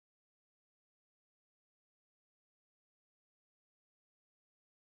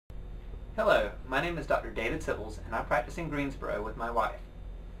Hello, my name is Dr. David Sibbles and I practice in Greensboro with my wife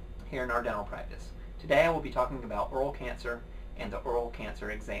here in our dental practice. Today I will be talking about oral cancer and the oral cancer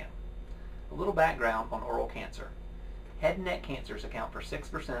exam. A little background on oral cancer. Head and neck cancers account for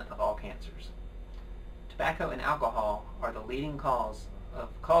 6% of all cancers. Tobacco and alcohol are the leading cause of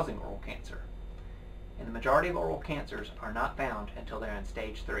causing oral cancer, and the majority of oral cancers are not found until they're in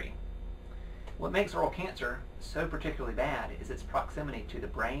stage 3. What makes oral cancer so particularly bad is its proximity to the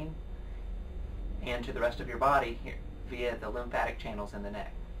brain and to the rest of your body via the lymphatic channels in the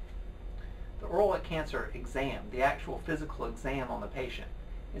neck. The oral cancer exam, the actual physical exam on the patient,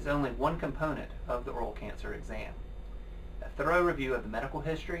 is only one component of the oral cancer exam. A thorough review of the medical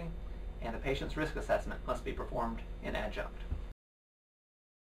history and the patient's risk assessment must be performed in adjunct.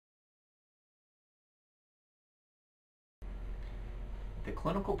 The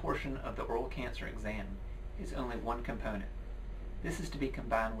clinical portion of the oral cancer exam is only one component. This is to be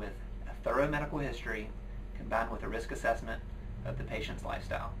combined with a thorough medical history combined with a risk assessment of the patient's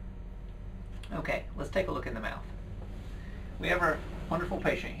lifestyle. Okay, let's take a look in the mouth. We have our wonderful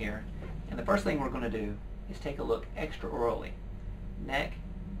patient here, and the first thing we're going to do is take a look extraorally. Neck,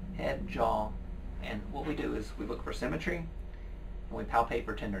 head, jaw, and what we do is we look for symmetry and we palpate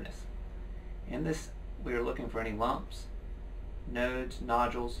for tenderness. In this, we are looking for any lumps, nodes,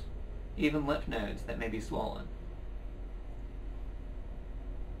 nodules, even lymph nodes that may be swollen.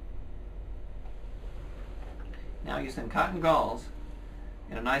 Now using cotton gauze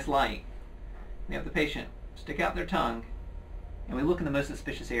in a nice light, we have the patient stick out their tongue and we look in the most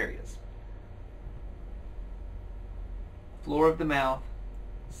suspicious areas. Floor of the mouth,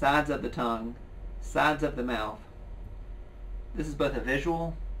 sides of the tongue, sides of the mouth. This is both a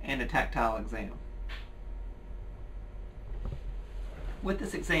visual and a tactile exam. With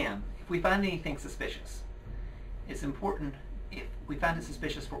this exam, if we find anything suspicious, it's important, if we find it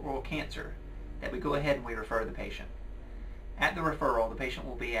suspicious for oral cancer, that we go ahead and we refer the patient. At the referral, the patient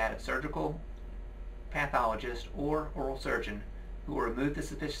will be at a surgical pathologist or oral surgeon who will remove the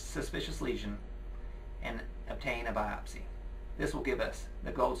suspicious lesion and obtain a biopsy. This will give us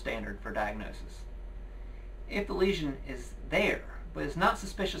the gold standard for diagnosis. If the lesion is there, but is not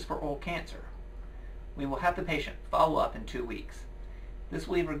suspicious for oral cancer, we will have the patient follow up in 2 weeks. This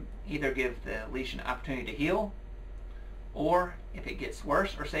will either give the lesion an opportunity to heal, or if it gets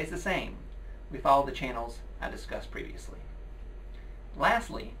worse or stays the same, we follow the channels I discussed previously.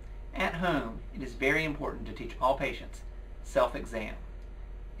 Lastly, at home, it is very important to teach all patients self-exam.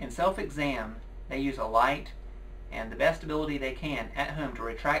 In self-exam, they use a light and the best ability they can at home to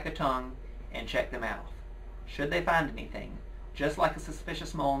retract the tongue and check the mouth. Should they find anything, just like a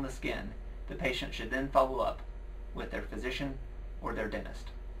suspicious mole in the skin, the patient should then follow up with their physician or their dentist.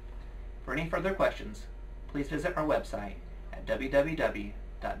 For any further questions, please visit our website at www.drsibbles.com.